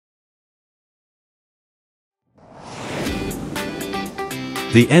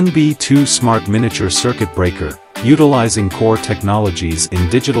The NB2 Smart Miniture Circuit Breaker, utilizing core technologies in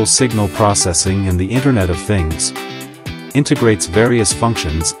digital signal processing and the Internet of Things, integrates various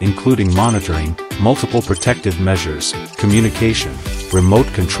functions including monitoring, multiple protective measures, communication, remote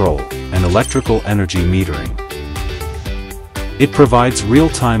control, and electrical energy metering. It provides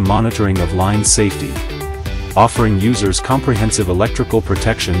real-time monitoring of line safety, offering users comprehensive electrical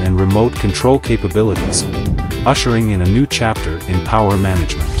protection and remote control capabilities, ushering in a new chapter in power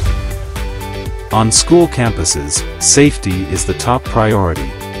management. On school campuses, safety is the top priority.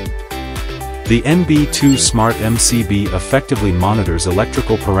 The NB2 Smart MCB effectively monitors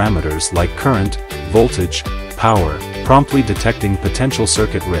electrical parameters like current, voltage, power, promptly detecting potential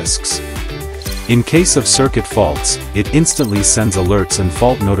circuit risks. In case of circuit faults, it instantly sends alerts and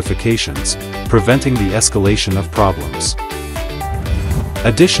fault notifications, preventing the escalation of problems.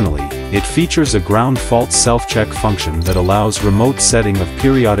 Additionally, it features a ground fault self-check function that allows remote setting of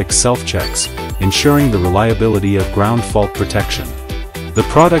periodic self-checks, ensuring the reliability of ground fault protection. The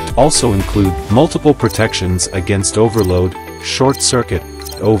product also includes multiple protections against overload, short circuit,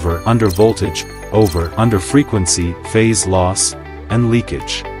 over/under voltage, over/under frequency, phase loss, and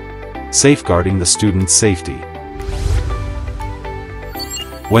leakage, safeguarding the student's safety.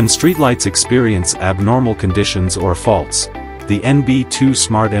 When streetlights experience abnormal conditions or faults, the NB2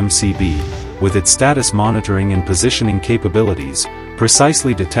 Smart MCB, with its status monitoring and positioning capabilities,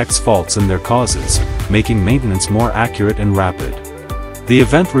 precisely detects faults and their causes, making maintenance more accurate and rapid. The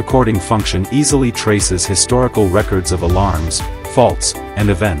event recording function easily traces historical records of alarms, faults, and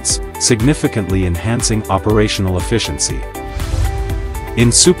events, significantly enhancing operational efficiency. In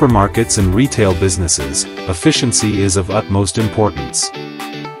supermarkets and retail businesses, efficiency is of utmost importance.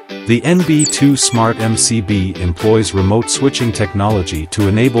 The NB2 Smart MCB employs remote switching technology to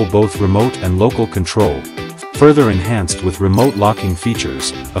enable both remote and local control, further enhanced with remote locking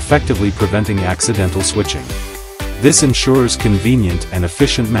features, effectively preventing accidental switching. This ensures convenient and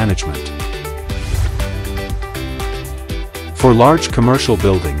efficient management. For large commercial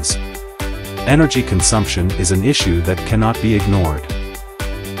buildings, energy consumption is an issue that cannot be ignored.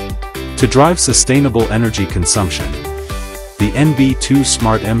 To drive sustainable energy consumption, the NB2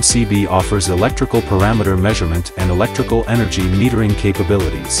 Smart MCB offers electrical parameter measurement and electrical energy metering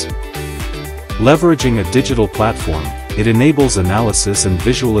capabilities. Leveraging a digital platform, it enables analysis and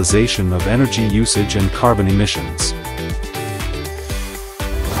visualization of energy usage and carbon emissions.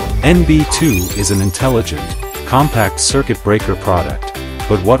 NB2 is an intelligent, compact circuit breaker product,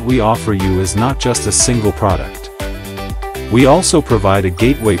 but what we offer you is not just a single product. We also provide a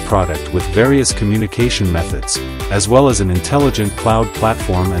gateway product with various communication methods, as well as an intelligent cloud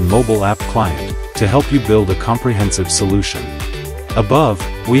platform and mobile app client, to help you build a comprehensive solution. Above,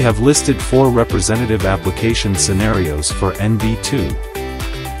 we have listed 4 representative application scenarios for NB2.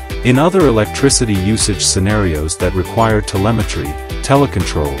 In other electricity usage scenarios that require telemetry,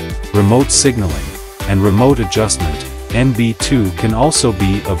 telecontrol, remote signaling, and remote adjustment, NB2 can also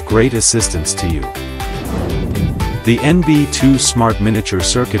be of great assistance to you. The NB2 Smart Miniture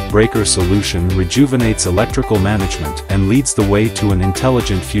Circuit Breaker solution rejuvenates electrical management and leads the way to an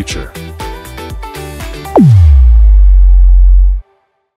intelligent future.